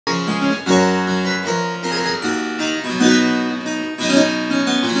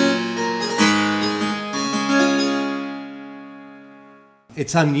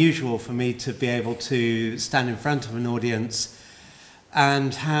It's unusual for me to be able to stand in front of an audience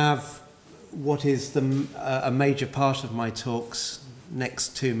and have what is a major part of my talks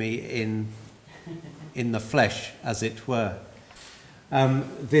next to me in the flesh, as it were.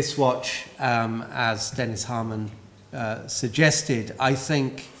 This watch, as Dennis Harman suggested, I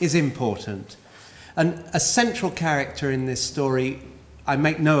think is important. And a central character in this story, I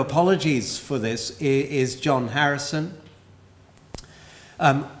make no apologies for this, is John Harrison.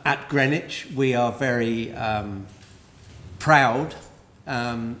 At Greenwich, we are very proud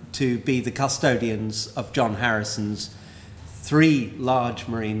to be the custodians of John Harrison's 3 large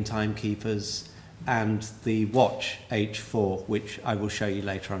marine timekeepers and the watch H4, which I will show you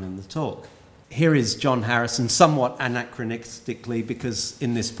later on in the talk. Here is John Harrison, somewhat anachronistically, because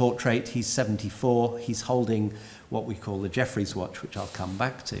in this portrait he's 74. He's holding what we call the Jeffreys watch, which I'll come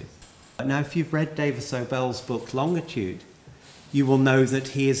back to. Now, if you've read Davis O'Bell's book Longitude, you will know that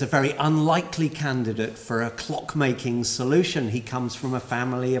he is a very unlikely candidate for a clock-making solution. He comes from a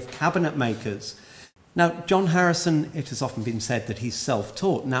family of cabinet makers. Now, John Harrison, it has often been said that he's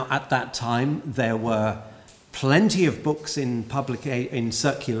self-taught. Now, at that time, there were plenty of books in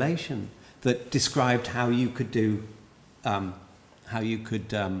circulation that described how you could do,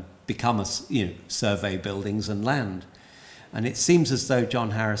 become survey buildings and land. And it seems as though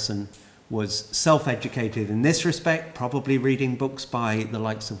John Harrison was self-educated in this respect, probably reading books by the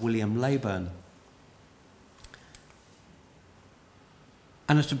likes of William Leyburn.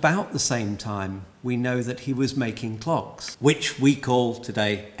 And at about the same time, we know that he was making clocks, which we call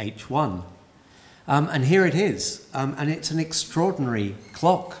today H1. And here it is, and it's an extraordinary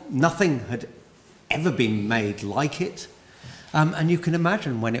clock. Nothing had ever been made like it. And you can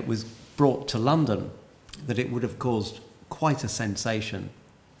imagine when it was brought to London that it would have caused quite a sensation.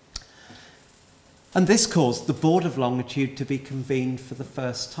 And this caused the Board of Longitude to be convened for the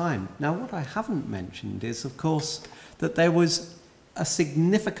first time. Now, what I haven't mentioned is, of course, that there was a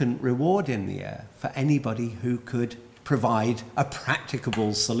significant reward in the air for anybody who could provide a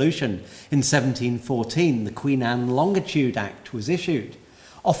practicable solution. In 1714, the Queen Anne Longitude Act was issued,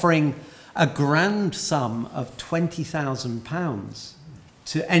 offering a grand sum of £20,000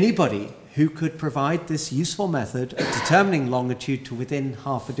 to anybody who could provide this useful method of determining longitude to within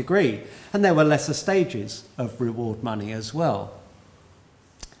half a degree. And there were lesser stages of reward money as well.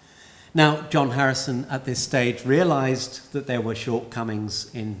 Now, John Harrison at this stage realised that there were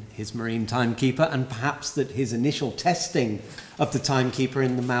shortcomings in his marine timekeeper, and perhaps that his initial testing of the timekeeper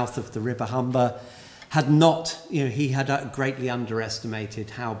in the mouth of the River Humber had not, he had greatly underestimated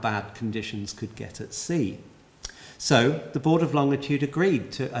how bad conditions could get at sea. So the Board of Longitude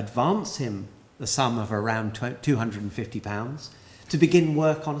agreed to advance him the sum of around £250 to begin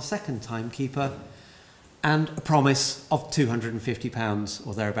work on a second timekeeper, and a promise of £250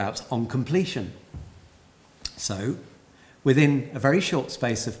 or thereabouts on completion. So, within a very short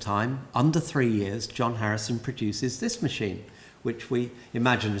space of time, under 3 years, John Harrison produces this machine, which we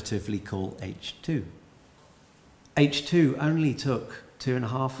imaginatively call H2. H2 only took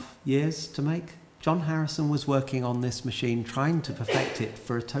 2.5 years to make. John Harrison was working on this machine, trying to perfect it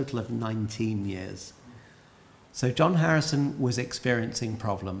for a total of 19 years. So John Harrison was experiencing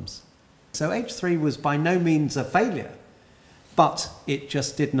problems. So H3 was by no means a failure, but it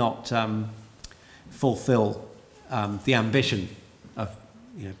just did not fulfill the ambition of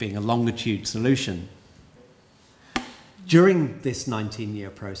being a longitude solution. During this 19-year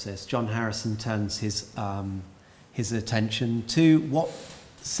process, John Harrison turns his attention to what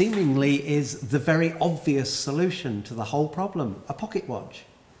seemingly is the very obvious solution to the whole problem, a pocket watch.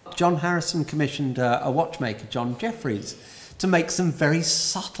 John Harrison commissioned a watchmaker, John Jeffreys, to make some very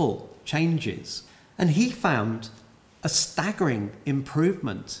subtle changes. And he found a staggering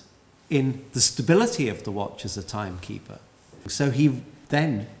improvement in the stability of the watch as a timekeeper. So he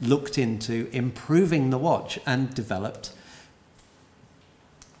then looked into improving the watch and developed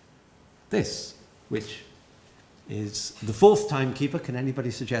this, which is the fourth timekeeper. Can anybody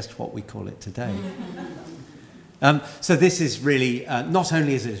suggest what we call it today? So this is really, not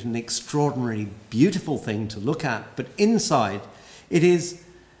only is it an extraordinarily beautiful thing to look at, but inside it is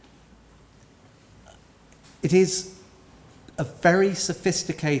a very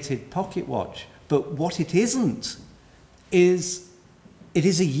sophisticated pocket watch. But what it isn't is, it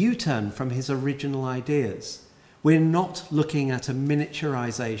is a U-turn from his original ideas. We're not looking at a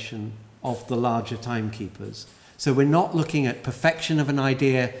miniaturization of the larger timekeepers. So we're not looking at perfection of an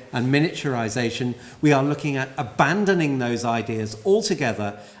idea and miniaturization. We are looking at abandoning those ideas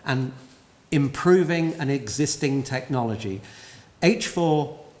altogether and improving an existing technology.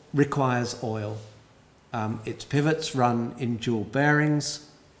 H4 requires oil. Its pivots run in dual bearings,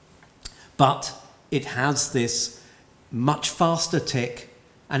 but it has this much faster tick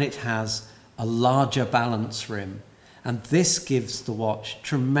and it has a larger balance rim. And this gives the watch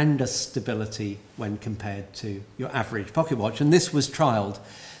tremendous stability when compared to your average pocket watch. And this was trialled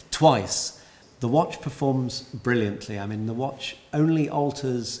twice. The watch performs brilliantly. I mean, the watch only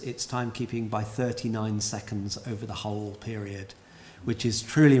alters its timekeeping by 39 seconds over the whole period, which is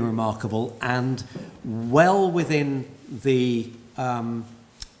truly remarkable and well within the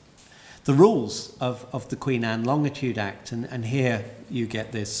rules of the Queen Anne Longitude Act. And here you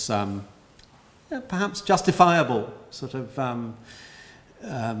get this perhaps justifiable sort of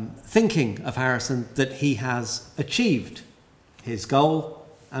thinking of Harrison that he has achieved his goal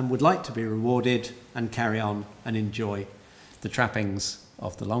and would like to be rewarded and carry on and enjoy the trappings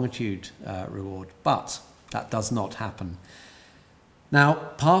of the longitude reward. But that does not happen. Now,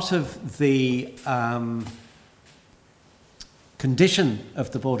 part of the condition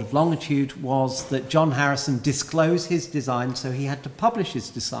of the Board of Longitude was that John Harrison disclose his design, so he had to publish his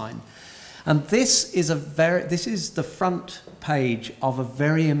design. And this is the front page of a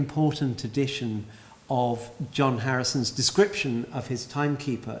very important edition of John Harrison's description of his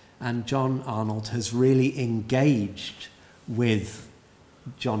timekeeper. And John Arnold has really engaged with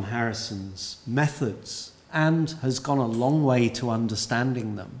John Harrison's methods and has gone a long way to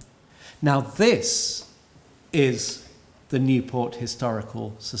understanding them. Now, this is the Newport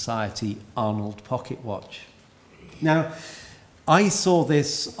Historical Society Arnold pocket watch. Now, I saw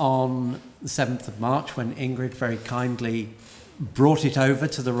this on the 7th of March when Ingrid very kindly brought it over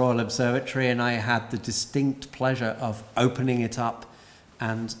to the Royal Observatory, and I had the distinct pleasure of opening it up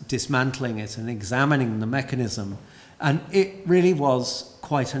and dismantling it and examining the mechanism. And it really was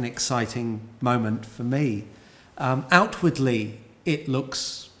quite an exciting moment for me. Outwardly, it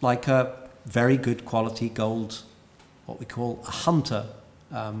looks like a very good quality gold, what we call a hunter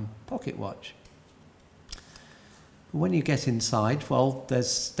pocket watch. When you get inside, well,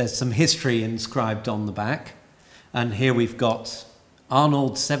 there's some history inscribed on the back. And here we've got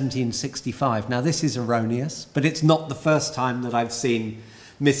Arnold 1765. Now, this is erroneous, but it's not the first time that I've seen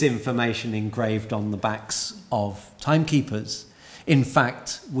misinformation engraved on the backs of timekeepers. In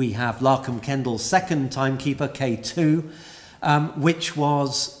fact, we have Larkham Kendall's second timekeeper, K2, which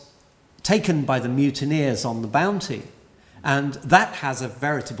was taken by the mutineers on the Bounty. And that has a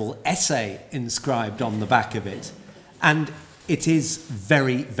veritable essay inscribed on the back of it. And it is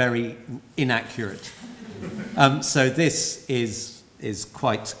very, very inaccurate. So this is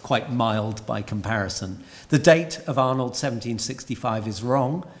quite mild by comparison. The date of Arnold 1765 is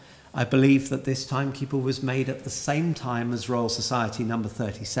wrong. I believe that this timekeeper was made at the same time as Royal Society number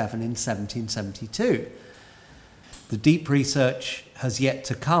 37 in 1772. The deep research has yet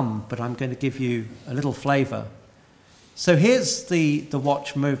to come, but I'm going to give you a little flavour. So here's the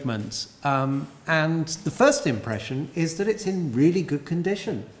watch movement, and the first impression is that it's in really good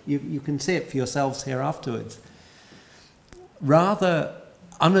condition. You can see it for yourselves here afterwards. Rather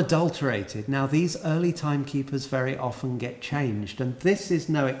unadulterated. Now, these early timekeepers very often get changed, and this is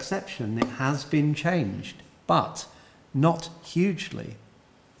no exception. It has been changed, but not hugely.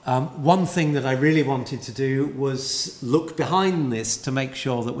 One thing that I really wanted to do was look behind this to make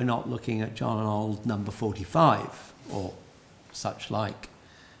sure that we're not looking at John Arnold number 45 or such like.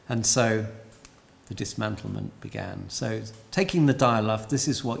 And so the dismantlement began. So taking the dial off, this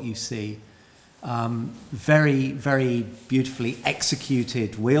is what you see. Very, very beautifully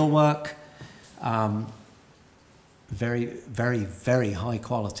executed wheelwork. Very, very, very high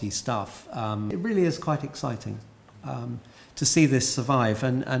quality stuff. It really is quite exciting to see this survive.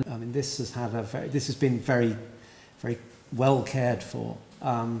 And I mean, this has been very, very well cared for.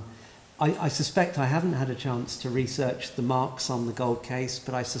 I suspect I haven't had a chance to research the marks on the gold case,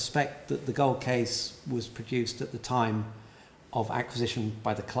 but I suspect that the gold case was produced at the time of acquisition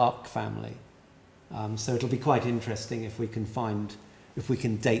by the Clark family. So it'll be quite interesting if we can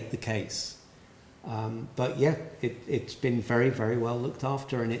date the case. But yeah, it's been very, very well looked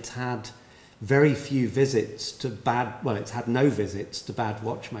after, and it's had very few visits to it's had no visits to bad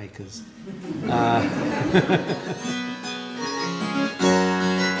watchmakers.